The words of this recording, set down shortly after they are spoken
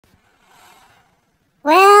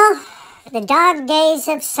The dog days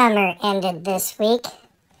of summer ended this week.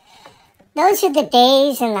 Those are the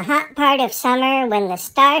days in the hot part of summer when the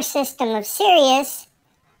star system of Sirius,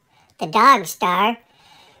 the dog star,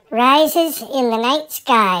 rises in the night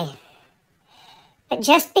sky. But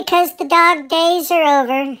just because the dog days are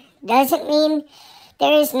over doesn't mean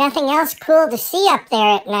there is nothing else cool to see up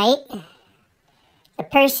there at night. The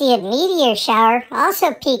Perseid meteor shower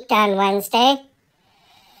also peaked on Wednesday.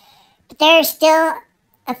 But there are still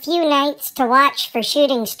a few nights to watch for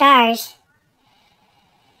shooting stars.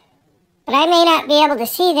 But I may not be able to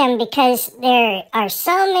see them because there are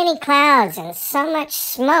so many clouds and so much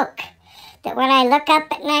smoke that when I look up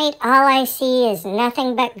at night, all I see is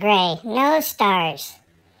nothing but gray, no stars.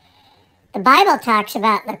 The Bible talks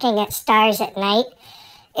about looking at stars at night.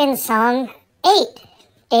 In Psalm 8,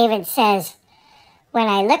 David says, "When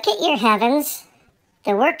I look at your heavens,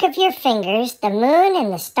 the work of your fingers, the moon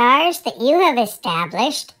and the stars that you have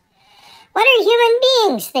established, what are human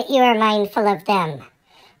beings that you are mindful of them?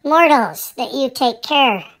 Mortals that you take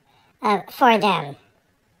care of for them."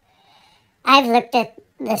 I've looked at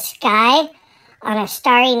the sky on a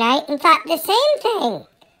starry night and thought the same thing.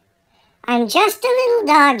 I'm just a little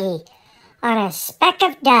doggy on a speck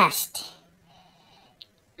of dust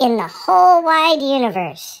in the whole wide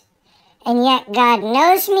universe. And yet God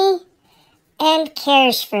knows me and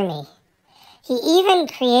cares for me. He even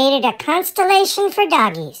created a constellation for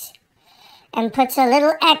doggies and puts a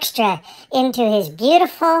little extra into his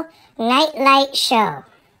beautiful nightlight show.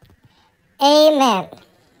 Amen.